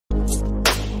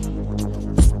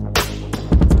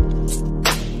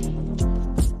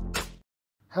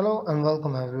Hello and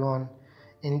welcome everyone.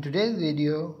 In today's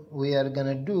video we are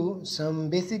gonna do some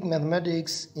basic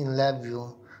mathematics in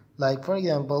LabVIEW. Like for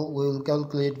example, we will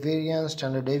calculate variance,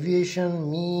 standard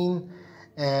deviation, mean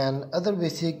and other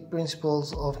basic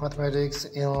principles of mathematics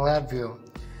in LabVIEW.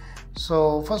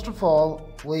 So first of all,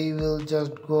 we will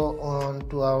just go on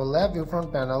to our LabVIEW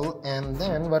front panel, and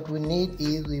then what we need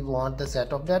is we want the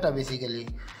set of data basically.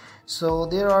 So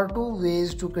there are two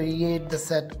ways to create the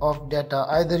set of data.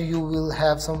 Either you will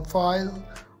have some file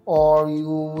or you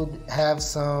would have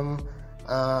some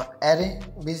array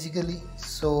basically.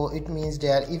 So it means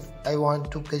that if I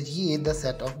want to create the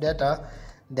set of data,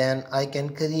 then I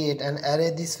can create an array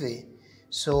this way.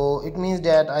 So it means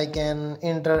that I can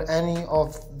enter any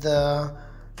of the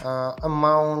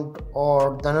amount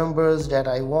or the numbers that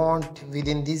I want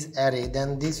within this array.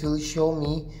 Then this will show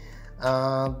me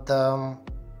the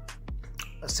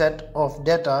set of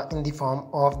data in the form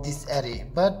of this array.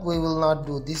 But we will not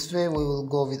do this way, we will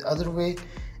go with other way,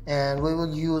 and we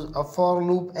will use a for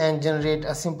loop and generate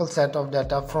a simple set of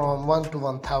data from 1 to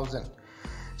 1000.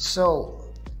 So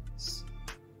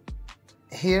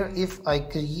here if I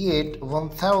create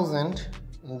 1000,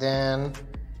 then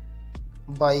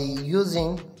by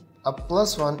using a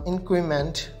 +1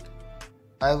 increment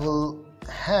I will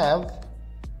have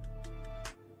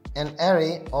an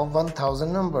array of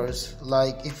 1000 numbers.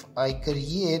 Like if I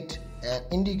create an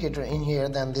indicator in here,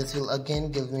 then this will again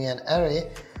give me an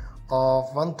array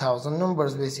of 1000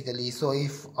 numbers basically. So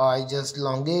if I just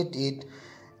elongate it,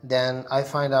 then I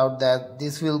find out that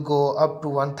this will go up to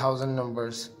 1000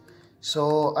 numbers.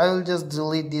 So I will just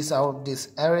delete this out, this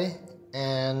array,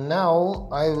 and now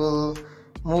I will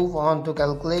move on to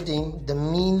calculating the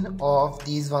mean of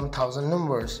these 1000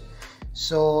 numbers.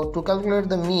 So to calculate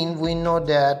the mean, we know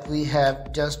that we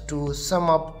have just to sum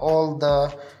up all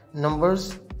the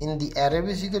numbers in the array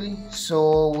basically.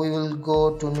 So we will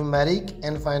go to numeric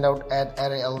and find out add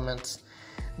array elements.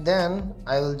 Then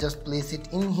I will just place it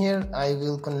in here, I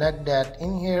will connect that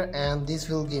in here, and this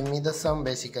will give me the sum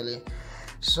basically.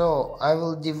 So I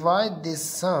will divide this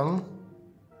sum,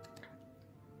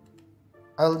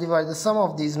 I will divide the sum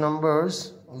of these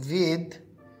numbers with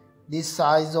the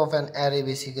size of an array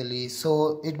basically.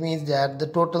 So it means that the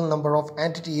total number of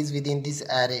entities within this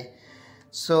array.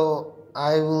 So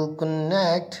I will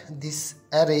connect this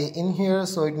array in here,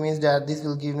 so it means that this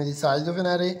will give me the size of an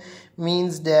array,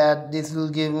 means that this will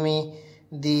give me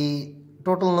the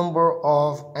total number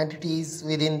of entities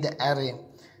within the array.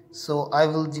 So I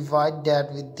will divide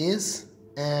that with this,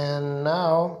 and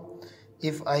now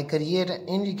if I create an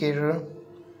indicator,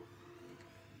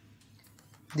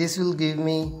 this will give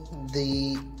me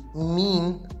the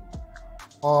mean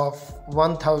of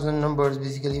 1000 numbers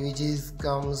basically, which is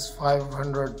comes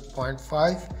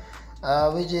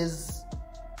 500.5, which is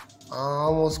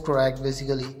almost correct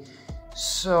basically.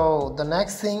 So the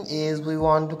next thing is we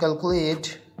want to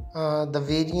calculate the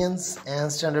variance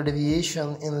and standard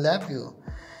deviation in LabVIEW.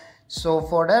 So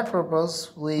for that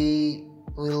purpose we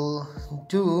will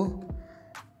do,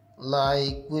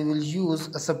 like, we will use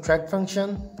a subtract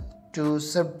function to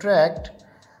subtract.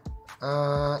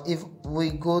 If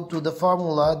we go to the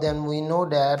formula, then we know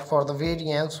that for the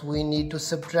variance we need to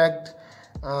subtract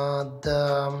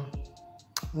the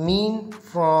mean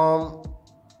from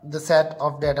the set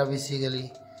of data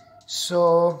basically.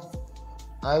 So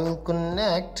I will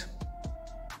connect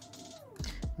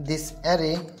this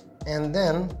array, and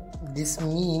then this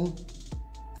mean,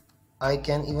 I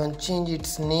can even change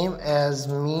its name as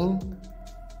mean,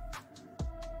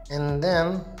 and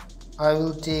then I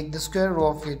will take the square root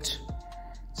of it.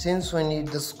 Since we need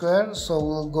the square, so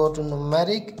we'll go to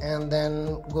numeric and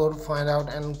then go to find out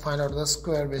the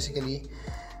square basically.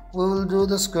 We will do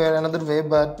the square another way,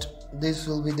 but this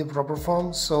will be the proper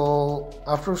form. So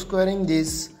after squaring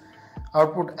this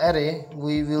output array,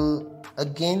 we will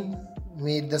again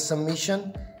make the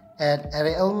summation, add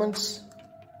array elements,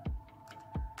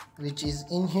 which is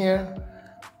in here,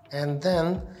 and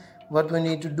then what we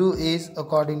need to do is,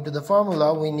 according to the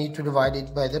formula, we need to divide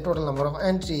it by the total number of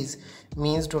entries,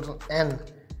 means total n.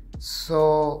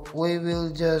 So we will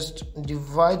just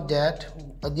divide that,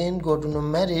 again go to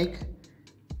numeric,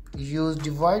 use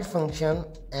divide function,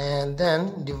 and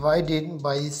then divide it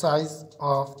by the size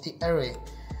of the array.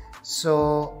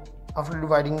 So after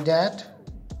dividing that,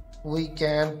 we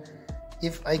can,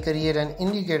 if I create an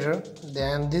indicator,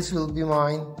 then this will be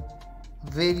my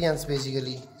variance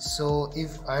basically. So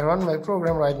if I run my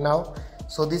program right now,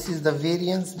 so this is the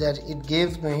variance that it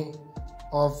gives me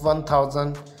of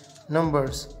 1000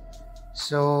 numbers.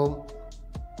 So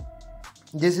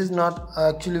this is not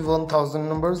actually 1000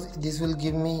 numbers, this will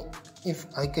give me if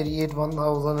I create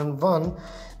 1001,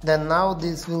 then now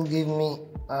this will give me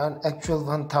an actual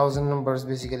 1000 numbers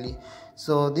basically.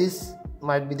 So this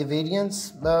might be the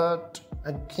variance, but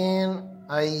again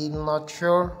I'm not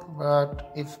sure.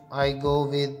 But if I go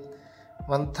with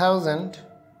 1000,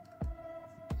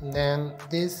 then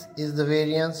this is the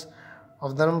variance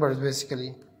of the numbers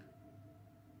basically.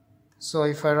 So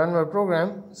if I run my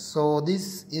program, so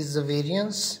this is the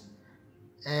variance,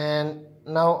 and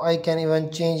now I can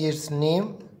even change its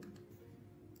name.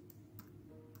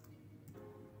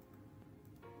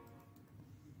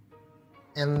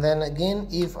 And then again,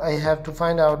 if I have to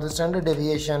find out the standard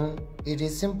deviation, it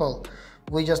is simple.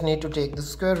 We just need to take the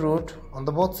square root on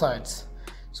the both sides.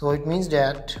 So it means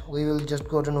that we will just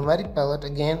go to numeric palette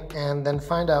again and then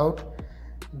find out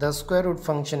the square root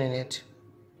function in it.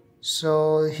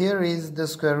 So here is the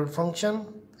square root function,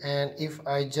 and if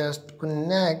I just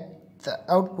connect the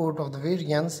output of the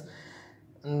variance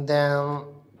and then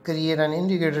create an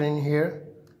indicator in here,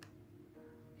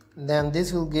 then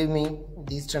this will give me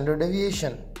the standard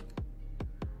deviation.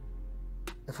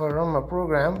 If I run my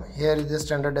program, here is the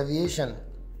standard deviation.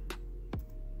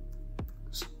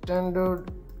 Standard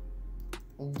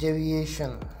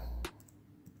deviation.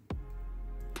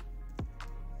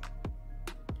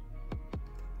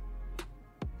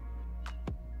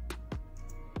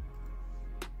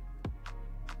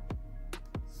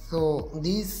 So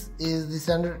this is the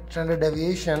standard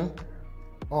deviation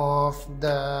of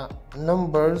the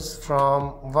numbers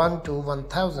from 1 to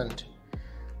 1000.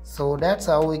 So that's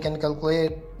how we can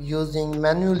calculate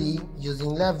manually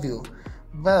using LabVIEW.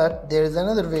 But there is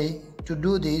another way to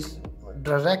do this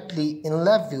directly in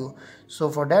LabVIEW. So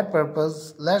for that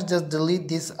purpose, let's just delete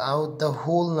this out, the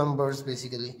whole numbers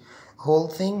basically, whole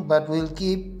thing, but we'll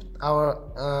keep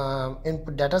our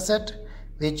input data set,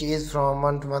 which is from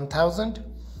 1 to 1000.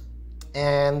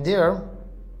 And there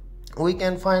we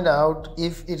can find out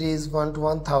if it is 1 to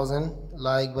 1000,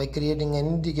 like by creating an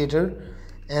indicator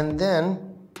and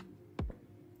then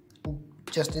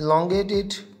just elongate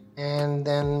it and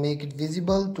then make it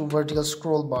visible to vertical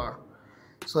scroll bar.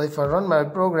 So if I run my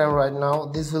program right now,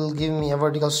 this will give me a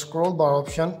vertical scroll bar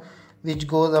option which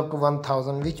goes up to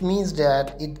 1000, which means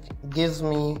that it gives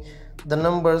me the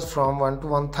numbers from 1 to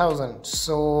 1000.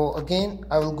 So again,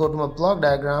 I will go to my block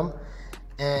diagram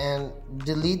and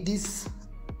delete this,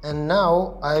 and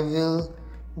now I will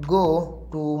go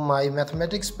to my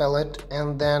mathematics palette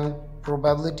and then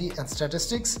probability and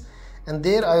statistics, and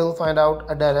there I will find out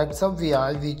a direct sub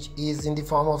VI which is in the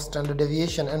form of standard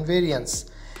deviation and variance.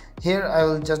 Here I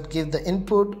will just give the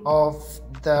input of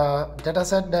the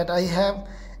dataset that I have,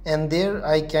 and there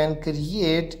I can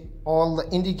create all the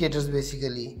indicators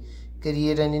basically.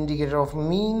 Create an indicator of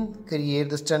mean, create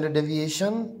the standard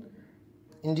deviation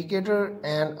indicator,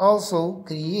 and also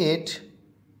create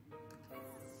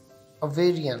a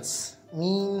variance,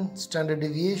 mean, standard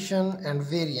deviation and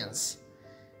variance.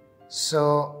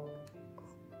 So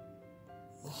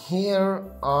here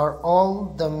are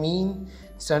all the mean,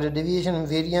 standard deviation and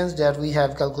variance that we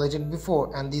have calculated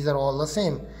before, and these are all the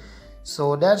same.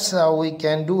 So that's how we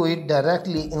can do it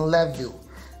directly in LabVIEW.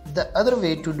 The other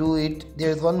way to do it, there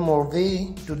is one more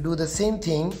way to do the same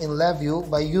thing in LabVIEW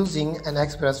by using an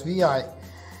Express VI.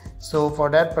 So for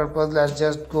that purpose, let's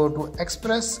just go to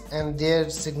Express and their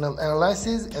signal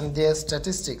analysis and their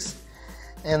statistics,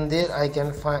 and there I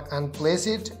can find and place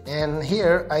it, and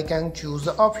here I can choose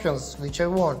the options which I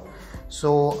want.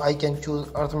 So I can choose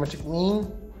arithmetic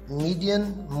mean,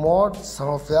 median, mode, sum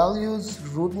of values,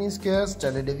 root mean square,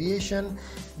 standard deviation,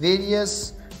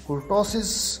 variance,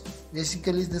 kustosis,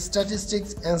 basically the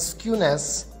statistics and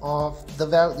skewness of the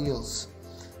values.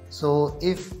 So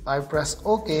if I press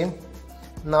OK,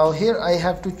 now here I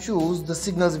have to choose the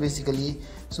signals basically.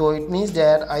 So it means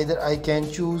that either I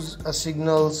can choose a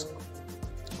signals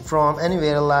from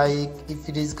anywhere, like if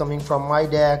it is coming from my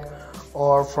DAC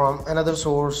or from another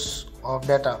source of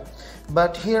data.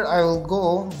 But here I will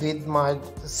go with my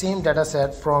same data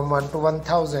set from 1 to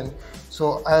 1000.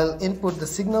 So I'll input the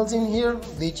signals in here,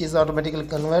 which is automatically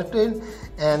converted,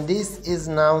 and this is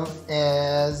known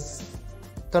as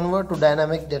convert to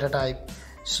dynamic data type.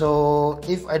 So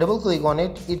if I double click on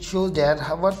it, it shows that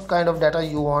what kind of data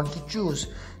you want to choose.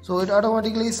 So it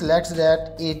automatically selects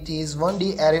that it is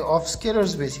 1D array of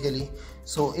scalars basically.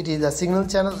 So it is a single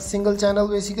channel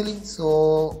basically.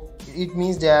 So it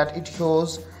means that it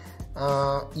shows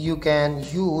you can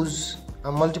use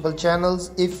multiple channels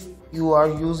if you are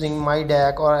using my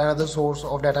DAC or another source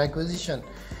of data acquisition.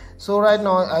 So right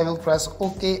now I will press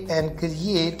OK and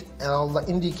create all the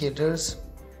indicators.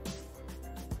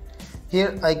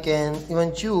 Here I can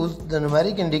even choose the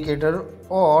numeric indicator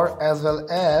or as well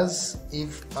as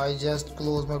if I just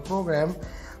close my program,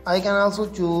 I can also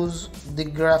choose the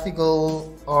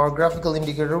graphical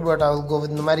indicator, but I will go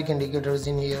with numeric indicators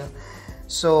in here.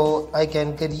 So I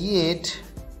can create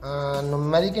a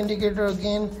numeric indicator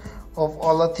again of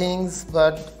all the things,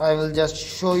 but I will just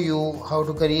show you how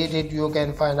to create it. You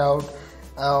can find out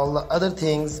all the other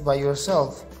things by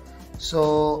yourself.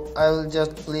 So I will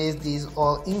just place these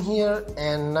all in here,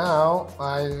 and now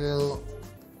I will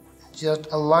just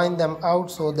align them out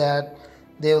so that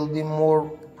they will be more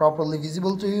properly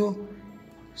visible to you.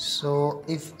 So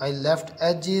if I left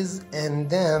edges, and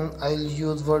then I'll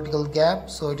use vertical gap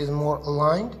so it is more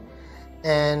aligned.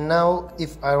 And now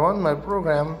if I run my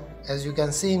program, as you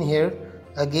can see in here,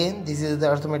 again this is the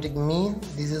arithmetic mean,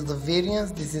 this is the variance,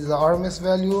 this is the RMS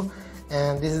value,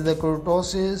 and this is the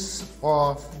kustosis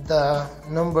of the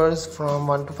numbers from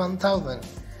 1 to 1000.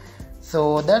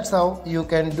 So that's how you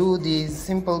can do these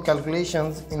simple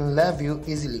calculations in LabVIEW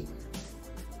easily.